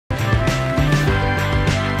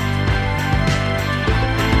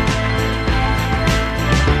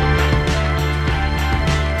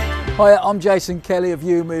Hi, I'm Jason Kelly of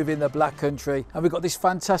You Move in the Black Country, and we've got this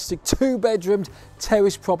fantastic 2-bedroomed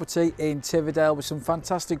terrace property in Tividale with some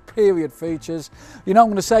fantastic period features. You know what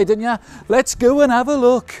I'm going to say, don't you? Let's go and have a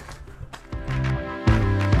look.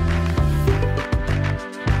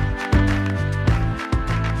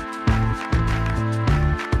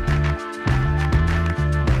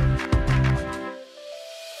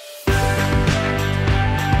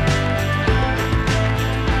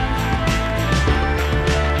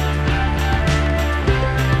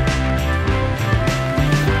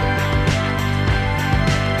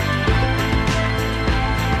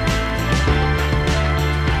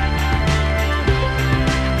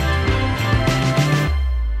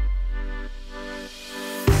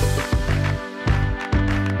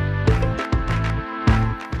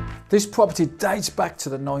 This property dates back to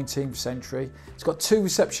the 19th century. It's got 2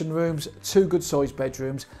 reception rooms, 2 good sized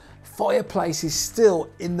bedrooms. Fireplace is still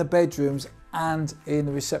in the bedrooms and in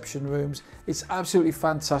the reception rooms. It's absolutely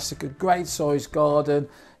fantastic, a great sized garden,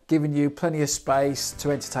 giving you plenty of space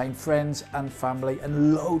to entertain friends and family,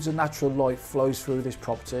 and loads of natural light flows through this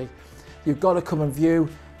property. You've got to come and view,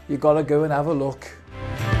 you've got to go and have a look.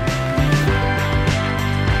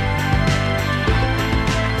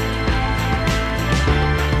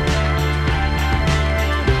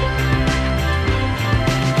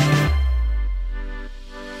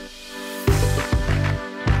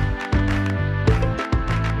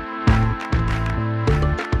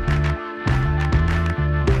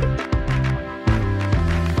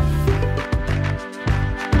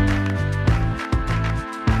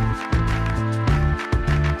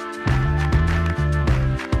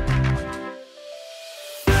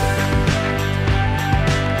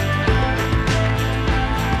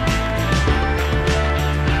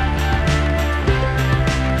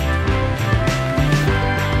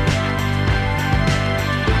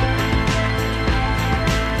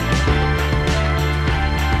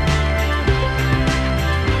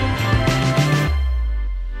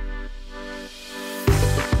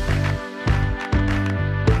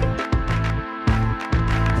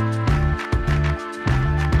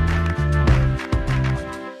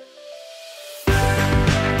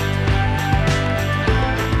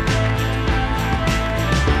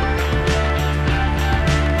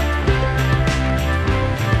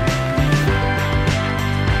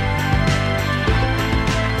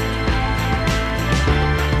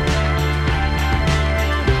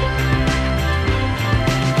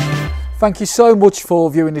 Thank you so much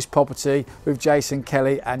for viewing this property with Jason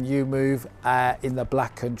Kelly and You Move in the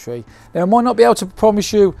Black Country. Now, I might not be able to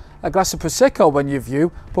promise you a glass of Prosecco when you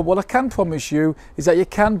view, but what I can promise you is that you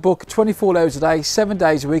can book 24 hours a day, 7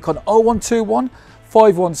 days a week on 0121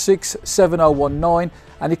 516 7019,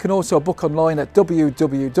 and you can also book online at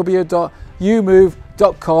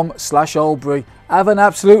www.umove.com/Albury. Have an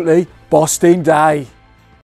absolutely busting day.